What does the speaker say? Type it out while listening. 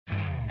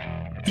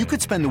You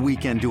could spend the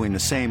weekend doing the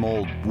same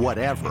old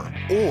whatever,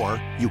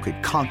 or you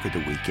could conquer the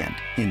weekend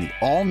in the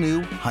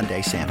all-new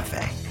Hyundai Santa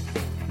Fe.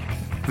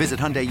 Visit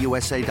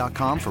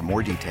HyundaiUSA.com for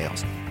more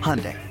details.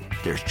 Hyundai,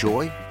 there's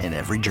joy in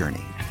every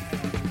journey.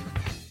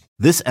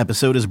 This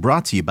episode is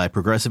brought to you by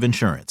Progressive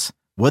Insurance.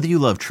 Whether you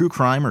love true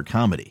crime or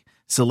comedy,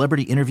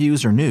 celebrity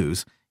interviews or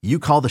news, you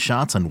call the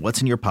shots on what's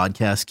in your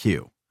podcast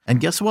queue. And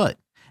guess what?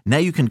 Now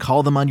you can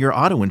call them on your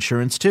auto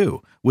insurance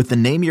too with the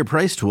Name Your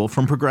Price tool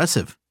from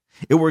Progressive.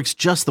 It works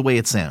just the way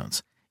it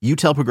sounds. You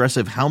tell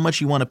Progressive how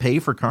much you want to pay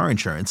for car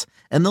insurance,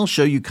 and they'll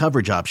show you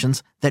coverage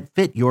options that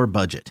fit your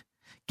budget.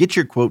 Get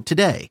your quote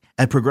today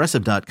at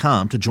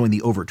Progressive.com to join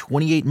the over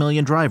 28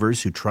 million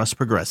drivers who trust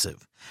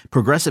Progressive.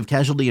 Progressive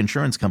Casualty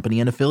Insurance Company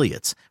and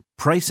Affiliates.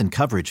 Price and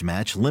coverage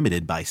match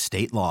limited by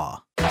state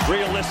law.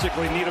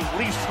 Realistically, need at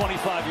least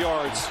 25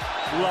 yards.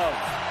 Love.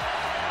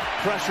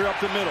 Pressure up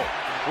the middle.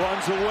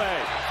 Runs away.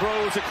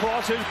 Throws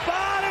across his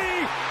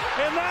body.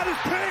 And that is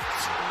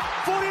picked.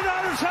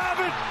 49ers have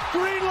it.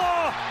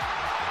 Greenlaw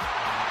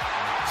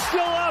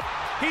still up.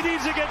 He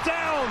needs to get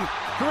down.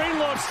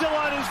 Greenlaw still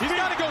on his feet. He's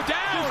got to go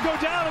down. Just go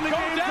down and the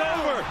game's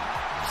over.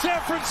 San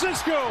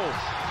Francisco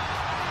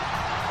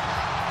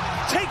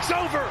takes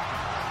over.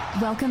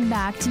 Welcome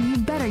back to You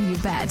Better You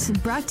Bet,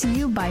 brought to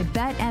you by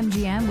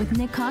BetMGM with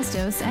Nick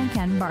Costos and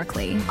Ken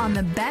Barkley on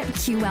the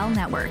BetQL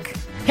network.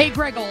 Hey,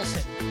 Greg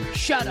Olson,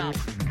 shut up.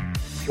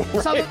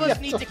 Some of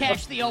us need to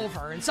catch the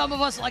over, and some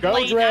of us like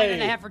lay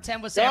 9.5 or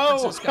 10 with San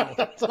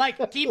Francisco.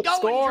 Like, keep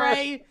going,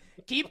 Dre.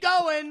 Keep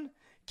going.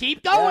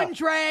 Keep going,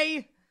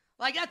 Dre.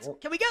 Like, that's,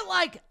 can we get,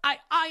 like,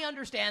 I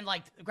understand,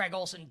 like, Greg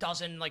Olson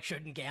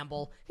shouldn't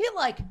gamble. He,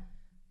 like,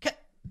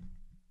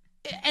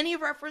 any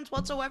reference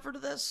whatsoever to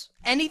this?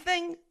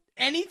 Anything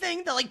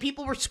that, like,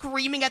 people were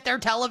screaming at their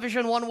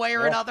television one way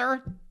or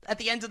another at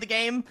the end of the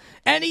game?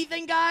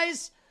 Anything,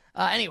 guys?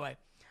 Anyway.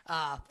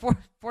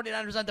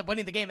 49ers end up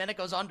winning the game, and it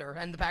goes under,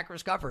 and the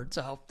Packers covered.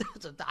 So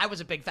I was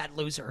a big fat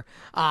loser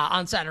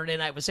on Saturday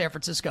night with San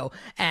Francisco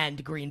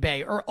and Green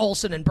Bay, or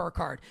Olsen and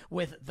Burkhardt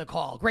with the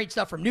call. Great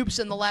stuff from Noops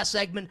in the last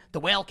segment. The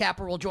Whale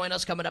Capper will join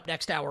us coming up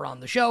next hour on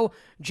the show.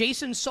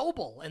 Jason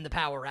Sobel in the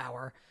Power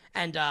Hour.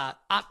 And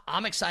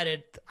I'm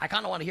excited. I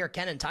kind of want to hear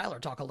Ken and Tyler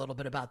talk a little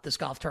bit about this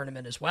golf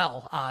tournament as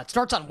well. It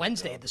starts on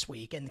Wednesday this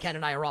week, and Ken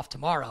and I are off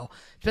tomorrow.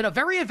 It's been a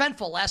very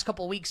eventful last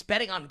couple of weeks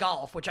betting on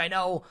golf, which I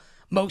know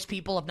most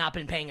people have not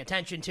been paying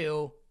attention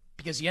to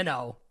because, you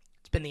know,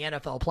 it's been the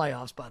NFL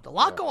playoffs, but a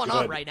lot going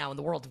on right now in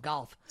the world of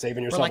golf.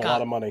 Saving yourself a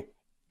lot of money.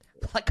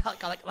 Like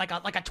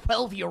a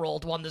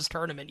 12-year-old won this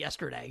tournament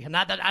yesterday. And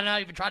not that I'm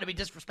not even trying to be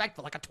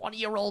disrespectful. Like a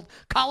 20-year-old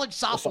college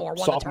sophomore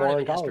won the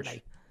tournament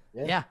yesterday.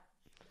 Yeah.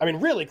 I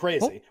mean, really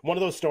crazy. One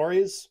of those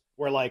stories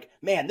where, like,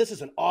 man, this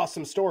is an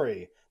awesome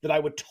story that I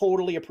would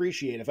totally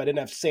appreciate if I didn't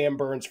have Sam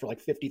Burns for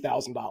like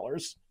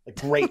 $50,000. Like,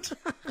 great.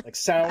 Like,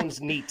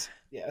 sounds neat.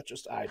 Yeah,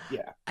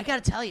 I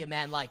got to tell you,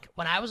 man, like,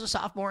 when I was a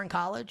sophomore in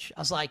college,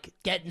 I was, like,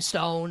 getting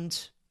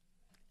stoned,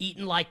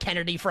 eating, like,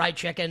 Kennedy fried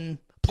chicken,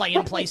 playing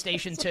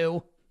PlayStation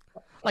 2.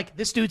 Like,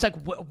 this dude's, like,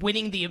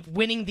 winning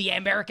the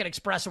American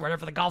Express or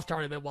whatever the golf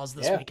tournament was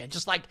this weekend.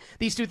 Just, like,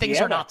 these two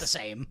things are not the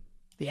same.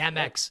 The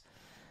Amex.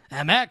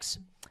 Amex.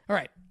 All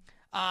right.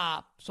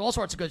 So all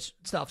sorts of good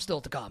stuff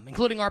still to come,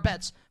 including our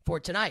bets for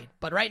tonight.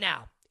 But right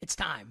now, it's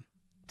time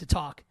to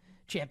talk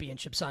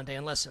Championship Sunday.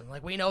 And listen,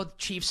 like, we know the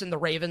Chiefs and the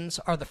Ravens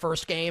are the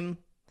first game,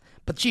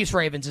 but the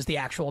Chiefs-Ravens is the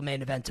actual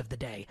main event of the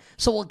day.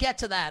 So we'll get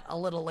to that a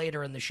little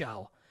later in the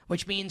show,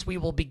 which means we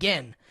will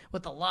begin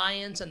with the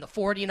Lions and the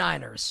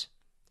 49ers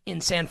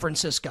in San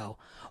Francisco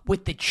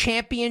with the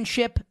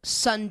Championship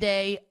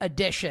Sunday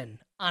edition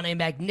on a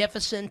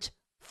magnificent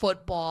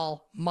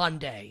football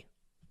Monday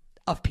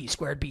of P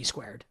squared B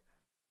squared.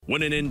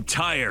 When an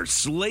entire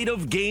slate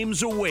of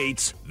games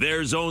awaits,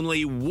 there's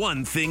only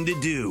one thing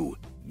to do.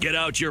 Get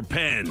out your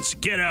pens,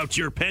 get out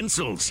your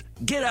pencils,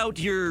 get out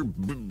your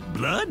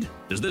blood?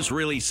 Does this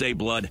really say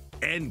blood?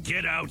 And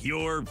get out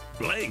your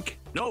blank.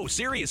 No,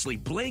 seriously,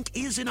 blank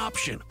is an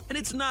option, and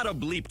it's not a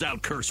bleeped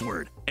out curse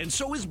word. And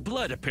so is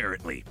blood,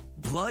 apparently.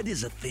 Blood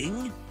is a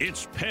thing?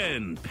 It's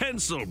pen,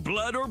 pencil,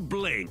 blood, or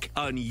blank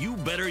on You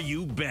Better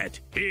You Bet.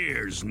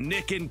 Here's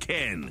Nick and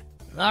Ken.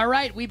 All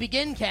right, we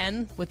begin,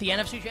 Ken, with the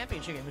NFC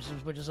Championship game,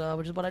 which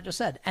is what I just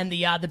said. And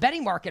the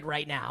betting market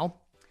right now,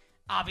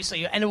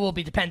 obviously, and it will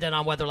be dependent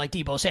on whether, like,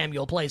 Deebo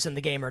Samuel plays in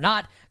the game or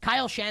not.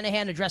 Kyle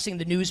Shanahan addressing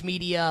the news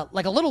media,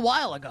 like, a little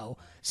while ago,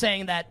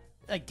 saying that,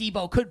 like,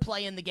 Deebo could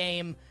play in the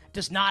game,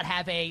 does not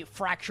have a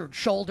fractured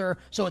shoulder,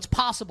 so it's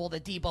possible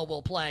that Deebo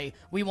will play.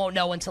 We won't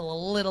know until a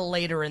little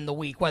later in the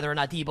week whether or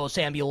not Deebo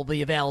Samuel will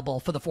be available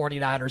for the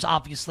 49ers.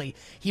 Obviously,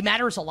 he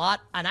matters a lot,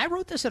 and I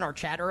wrote this in our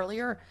chat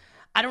earlier.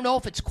 I don't know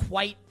if it's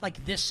quite,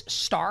 like, this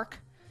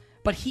stark,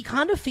 but he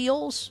kind of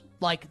feels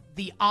like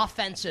the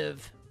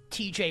offensive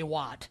TJ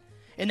Watt,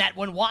 in that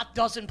when Watt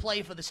doesn't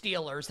play for the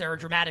Steelers, they're a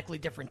dramatically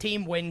different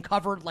team, win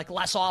covered, like,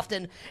 less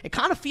often. It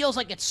kind of feels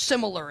like it's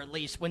similar, at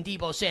least, when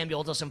Deebo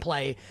Samuel doesn't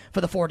play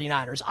for the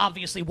 49ers.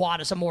 Obviously,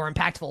 Watt is a more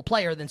impactful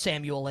player than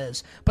Samuel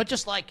is, but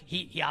just, like,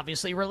 he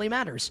obviously really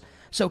matters.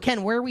 So,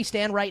 Ken, where we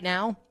stand right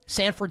now,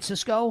 San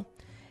Francisco,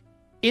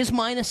 is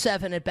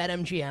 -7 at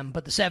BetMGM,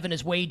 but the 7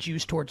 is way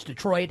juiced towards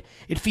Detroit.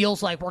 It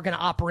feels like we're going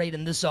to operate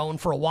in this zone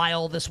for a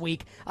while this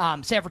week.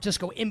 San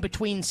Francisco in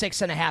between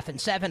 6.5 and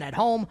 7 at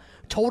home.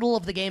 Total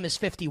of the game is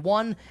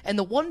 51. And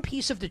the one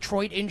piece of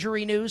Detroit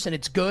injury news, and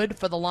it's good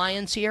for the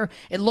Lions here,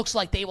 it looks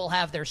like they will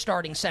have their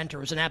starting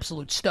center as an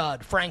absolute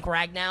stud. Frank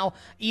Ragnow,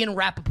 Ian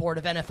Rappaport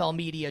of NFL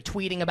Media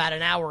tweeting about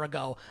an hour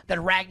ago that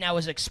Ragnow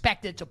is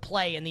expected to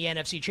play in the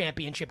NFC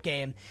Championship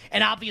game.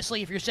 And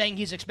obviously, if you're saying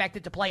he's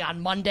expected to play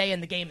on Monday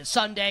and the game is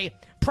Sunday,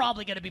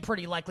 probably going to be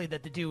pretty likely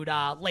that the dude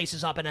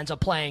laces up and ends up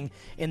playing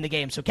in the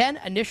game. So, Ken,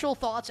 initial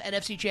thoughts,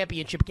 NFC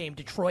Championship game,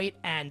 Detroit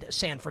and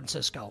San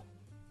Francisco.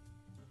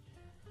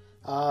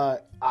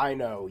 I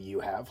know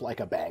you have like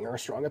a banger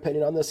strong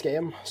opinion on this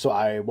game, so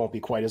I won't be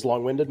quite as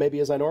long-winded maybe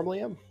as I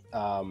normally am.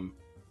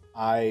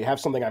 I have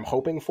something I'm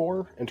hoping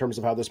for in terms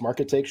of how this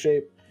market takes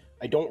shape.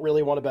 I don't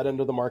really want to bet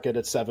into the market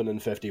at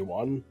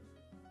 7-51.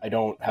 I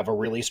don't have a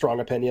really strong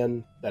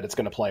opinion that it's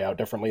going to play out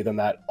differently than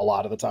that a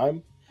lot of the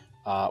time.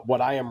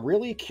 What I am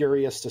really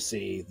curious to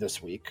see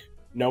this week,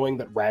 knowing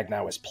that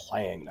Ragnow is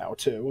playing now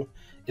too,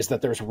 is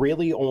that there's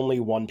really only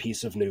one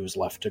piece of news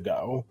left to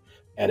go,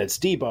 and it's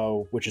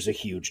Debo, which is a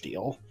huge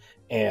deal.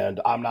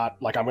 And I'm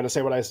not, like, I'm going to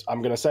say what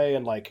I'm going to say,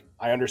 and, like,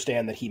 I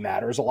understand that he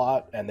matters a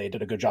lot, and they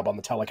did a good job on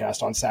the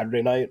telecast on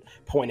Saturday night,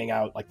 pointing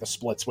out, like, the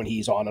splits when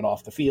he's on and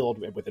off the field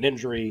with an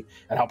injury,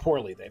 and how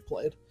poorly they've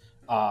played.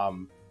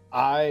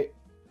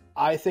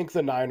 I think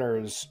the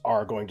Niners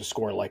are going to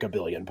score like 1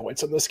 billion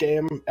points in this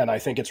game, and I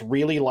think it's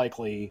really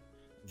likely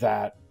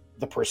that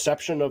the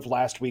perception of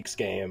last week's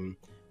game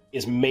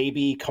is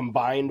maybe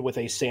combined with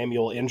a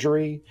Samuel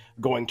injury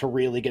going to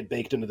really get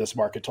baked into this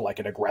market to like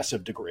an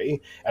aggressive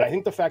degree. And I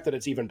think the fact that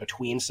it's even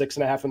between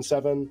 6.5 and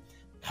 7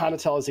 kind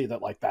of tells you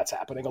that like that's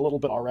happening a little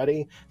bit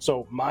already.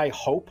 So my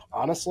hope,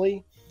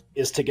 honestly,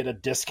 is to get a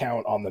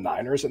discount on the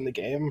Niners in the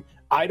game.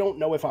 I don't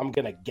know if I'm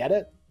going to get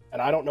it,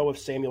 and I don't know if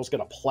Samuel's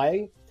going to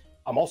play.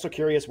 I'm also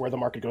curious where the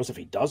market goes if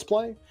he does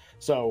play.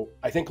 So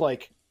I think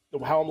like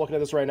how I'm looking at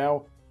this right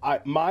now,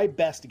 my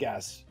best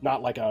guess,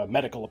 not like a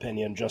medical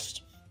opinion,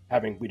 just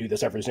we do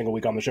this every single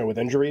week on the show with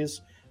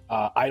injuries,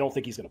 I don't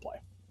think he's going to play.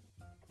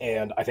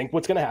 And I think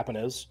what's going to happen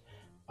is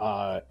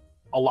a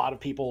lot of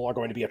people are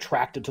going to be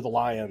attracted to the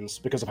Lions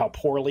because of how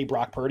poorly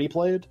Brock Purdy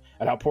played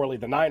and how poorly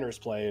the Niners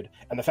played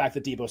and the fact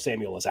that Deebo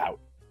Samuel is out.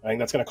 I think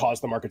that's going to cause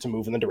the market to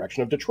move in the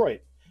direction of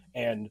Detroit.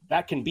 And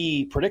that can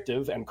be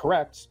predictive and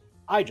correct.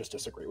 I just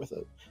disagree with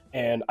it.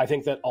 And I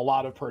think that a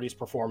lot of Purdy's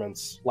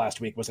performance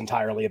last week was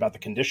entirely about the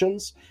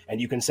conditions.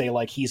 And you can say,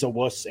 like, he's a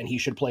wuss and he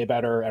should play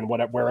better and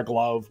wear a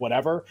glove,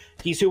 whatever.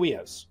 He's who he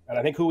is. And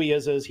I think who he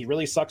is he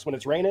really sucks when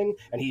it's raining,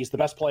 and he's the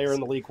best player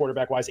in the league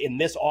quarterback-wise in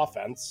this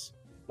offense.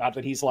 Not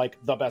that he's, like,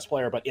 the best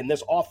player, but in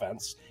this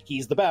offense,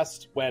 he's the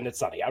best when it's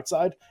sunny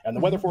outside. And the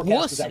weather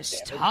forecast is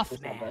outstanding.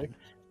 Tough, man.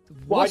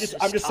 Well,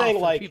 I'm just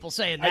saying, like, people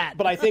saying that,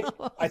 but I think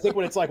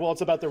when it's like, well,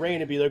 it's about the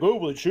rain, and be like, oh,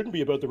 well, it shouldn't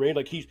be about the rain.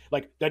 Like he's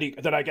like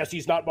then I guess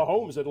he's not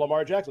Mahomes and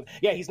Lamar Jackson.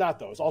 Yeah, he's not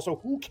those. Also,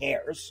 who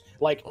cares?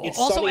 Like, it's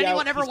also sunny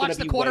anyone out, ever watch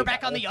the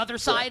quarterback on the other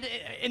side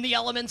in the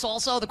elements?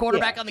 Also, the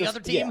quarterback on the other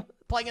team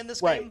playing in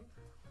this game.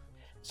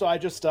 So I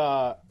just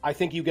I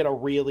think you get a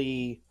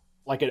really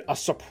like a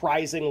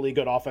surprisingly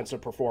good offensive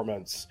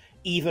performance,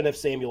 even if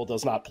Samuel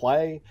does not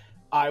play.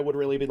 I would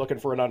really be looking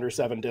for an under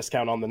 7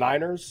 discount on the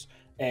Niners.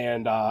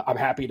 And I'm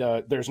happy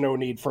there's no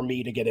need for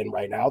me to get in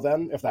right now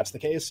then, if that's the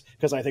case,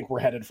 because I think we're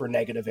headed for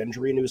negative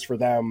injury news for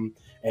them.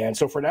 And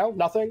so for now,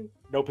 nothing,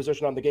 no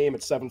position on the game.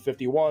 It's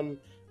 7:51.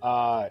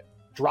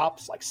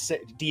 Drops, like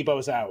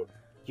Debo's out.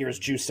 Here's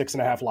juice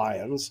 6.5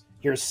 Lions.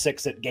 Here's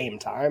 6 at game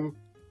time.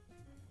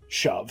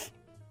 Shove.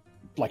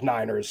 Like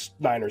Niners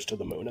to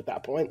the moon at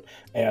that point.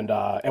 And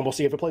we'll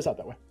see if it plays out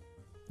that way.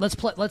 Let's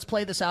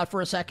play this out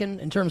for a second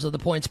in terms of the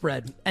point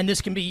spread. And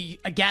this can be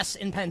a guess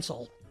in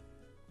pencil.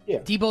 Yeah.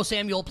 Deebo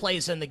Samuel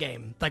plays in the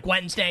game. Like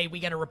Wednesday, we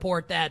get a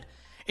report that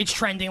it's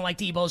trending like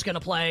Debo's going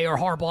to play, or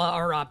Harbaugh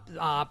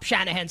or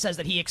Shanahan says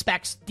that he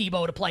expects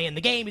Debo to play in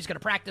the game. He's going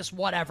to practice,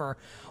 whatever.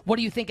 What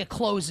do you think it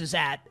closes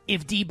at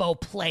if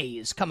Debo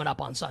plays coming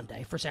up on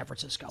Sunday for San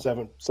Francisco?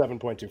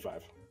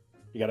 7.25.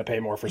 You got to pay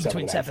more for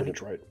 7.5 for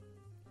Detroit.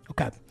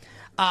 Okay.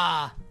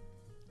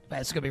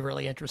 That's going to be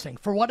really interesting.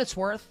 For what it's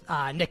worth,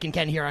 Nick and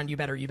Ken here on You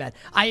Better You Bet,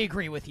 I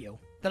agree with you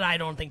that I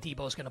don't think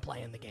Debo's going to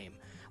play in the game.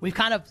 We've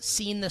kind of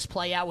seen this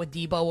play out with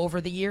Debo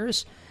over the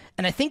years,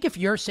 and I think if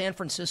you're San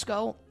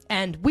Francisco,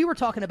 and we were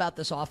talking about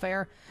this off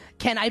air,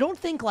 Ken, I don't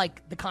think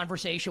like the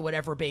conversation would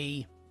ever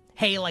be,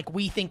 hey, like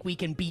we think we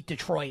can beat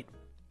Detroit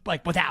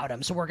like without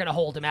him, so we're going to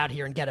hold him out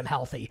here and get him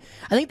healthy.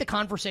 I think the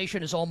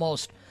conversation is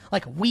almost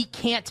like we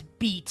can't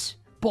beat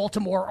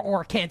Baltimore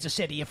or Kansas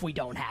City if we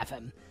don't have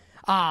him.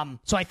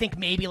 So I think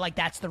maybe like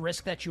that's the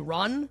risk that you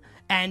run,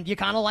 and you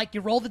kind of like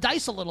you roll the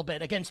dice a little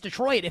bit against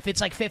Detroit if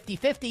it's like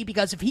 50-50,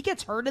 because if he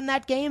gets hurt in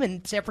that game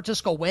and San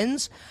Francisco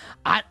wins,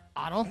 I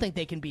don't think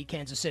they can beat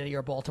Kansas City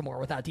or Baltimore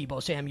without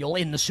Deebo Samuel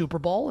in the Super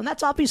Bowl, and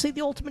that's obviously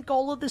the ultimate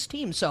goal of this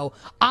team. So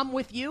I'm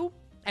with you,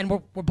 and we're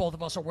both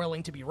of us are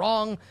willing to be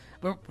wrong.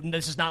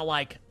 This is not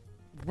like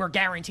we're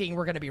guaranteeing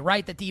we're going to be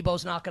right that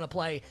Debo's not going to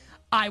play.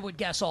 I would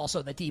guess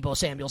also that Deebo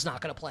Samuel's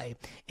not going to play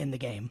in the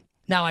game.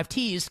 Now, I've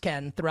teased,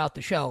 Ken, throughout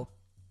the show,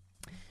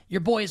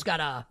 your boy's got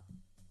a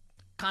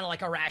kind of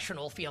like a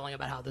rational feeling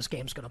about how this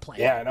game's going to play.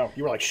 Yeah, I know.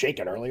 You were like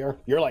shaking earlier.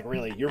 You're like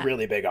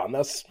really big on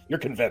this. You're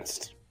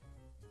convinced.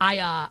 And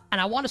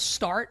I want to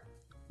start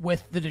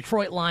with the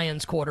Detroit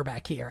Lions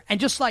quarterback here. And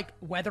just like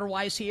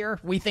weather-wise here,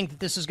 we think that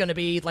this is going to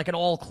be like an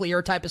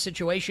all-clear type of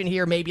situation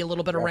here, maybe a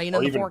little bit of rain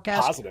in the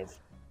forecast. Positive.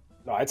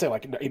 No, I'd say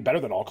like better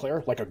than all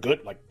clear, like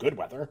good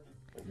weather,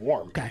 like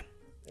warm. Okay.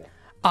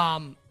 Yeah.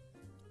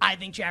 I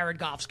think Jared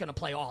Goff's going to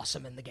play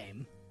awesome in the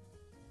game.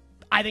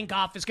 I think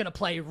Goff is going to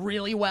play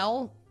really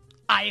well.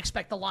 I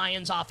expect the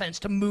Lions offense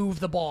to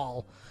move the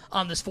ball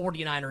on this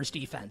 49ers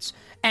defense.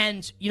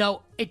 And,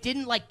 it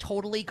didn't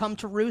totally come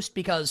to roost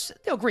because,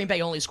 Green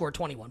Bay only scored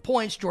 21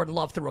 points. Jordan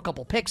Love threw a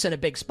couple picks in a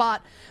big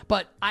spot.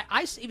 But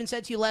I even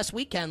said to you last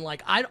weekend,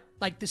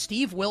 the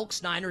Steve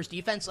Wilks Niners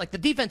defense, the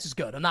defense is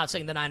good. I'm not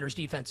saying the Niners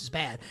defense is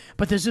bad,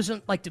 but this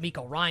isn't like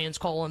DeMeco Ryans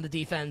calling the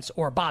defense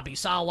or Bobby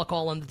Saleh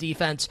calling the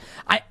defense.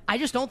 I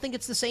just don't think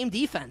it's the same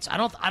defense. I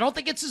don't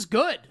think it's as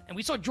good. And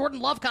we saw Jordan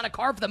Love kind of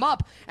carve them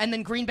up, and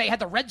then Green Bay had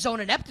the red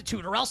zone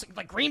ineptitude, or else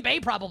Green Bay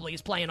probably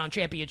is playing on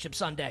Championship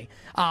Sunday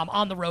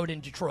on the road in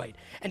Detroit.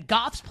 And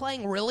Goff's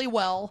playing really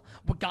well.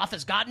 Goff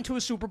has gotten to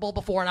a Super Bowl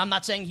before, and I'm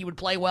not saying he would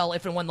play well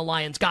if and when the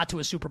Lions got to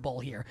a Super Bowl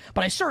here.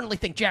 But I certainly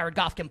think Jared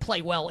Goff can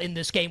play well in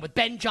this game with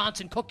Ben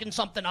Johnson cooking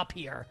something up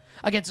here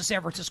against the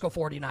San Francisco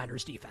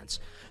 49ers defense.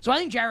 So I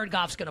think Jared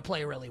Goff's going to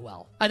play really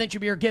well. I think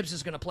Jahmyr Gibbs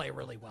is going to play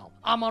really well.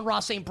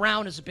 Amon-Ra St.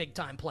 Brown is a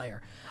big-time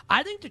player.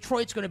 I think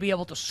Detroit's going to be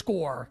able to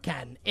score,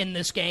 Ken, in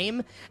this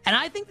game. And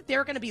I think that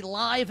they're going to be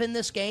live in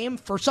this game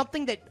for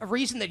a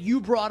reason that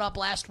you brought up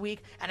last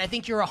week, and I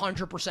think you're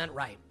 100%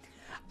 right.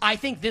 I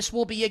think this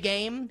will be a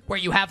game where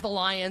you have the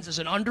Lions as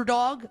an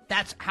underdog.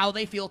 That's how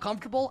they feel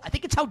comfortable. I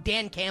think it's how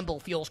Dan Campbell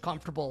feels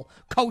comfortable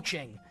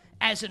coaching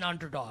as an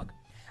underdog.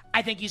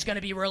 I think he's going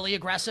to be really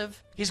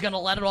aggressive. He's going to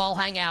let it all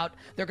hang out.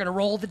 They're going to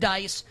roll the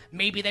dice.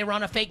 Maybe they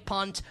run a fake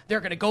punt. They're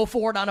going to go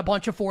for it on a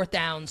bunch of fourth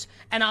downs.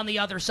 And on the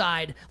other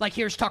side,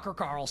 here's Tucker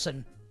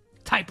Carlson,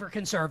 hyper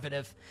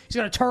conservative. He's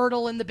going to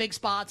turtle in the big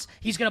spots.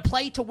 He's going to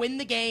play to win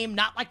the game,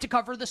 not to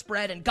cover the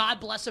spread. And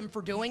God bless him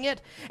for doing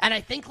it. And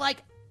I think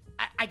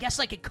I guess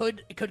it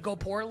could go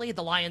poorly.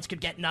 The Lions could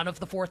get none of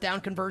the fourth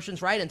down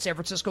conversions right, and San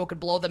Francisco could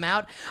blow them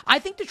out. I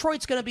think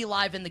Detroit's going to be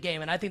live in the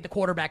game, and I think the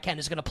quarterback, Ken,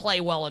 is going to play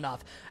well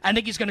enough. I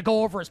think he's going to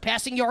go over his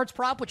passing yards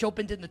prop, which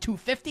opened in the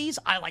 250s.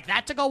 I like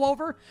that to go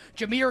over.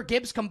 Jahmyr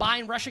Gibbs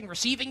combined rushing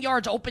receiving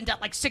yards opened at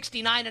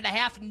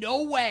 69.5.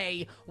 No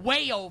way.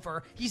 Way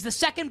over. He's the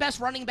second best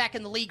running back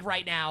in the league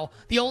right now.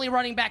 The only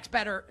running back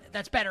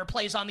that's better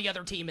plays on the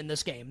other team in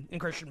this game, in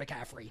Christian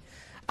McCaffrey.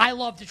 I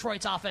love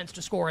Detroit's offense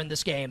to score in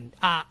this game.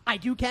 I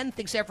do, Ken,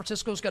 think San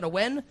Francisco's going to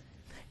win.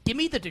 Give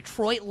me the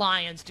Detroit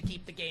Lions to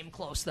keep the game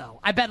close, though.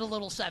 I bet a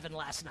little 7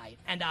 last night,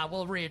 and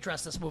we'll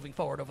readdress this moving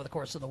forward over the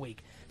course of the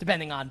week,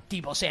 depending on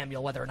Deebo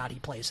Samuel, whether or not he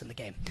plays in the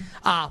game.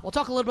 We'll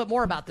talk a little bit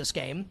more about this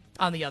game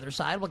on the other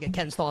side. We'll get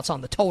Ken's thoughts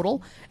on the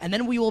total, and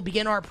then we will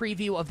begin our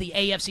preview of the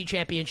AFC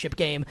Championship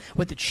game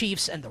with the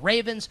Chiefs and the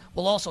Ravens.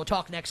 We'll also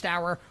talk next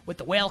hour with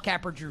the whale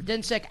capper Drew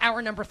Dinsick.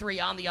 Hour number 3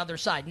 on the other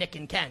side, Nick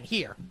and Ken,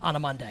 here on a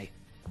Monday.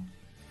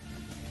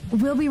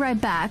 We'll be right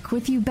back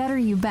with You Better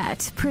You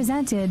Bet,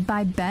 presented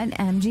by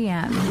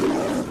BetMGM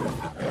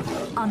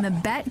on the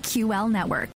BetQL network.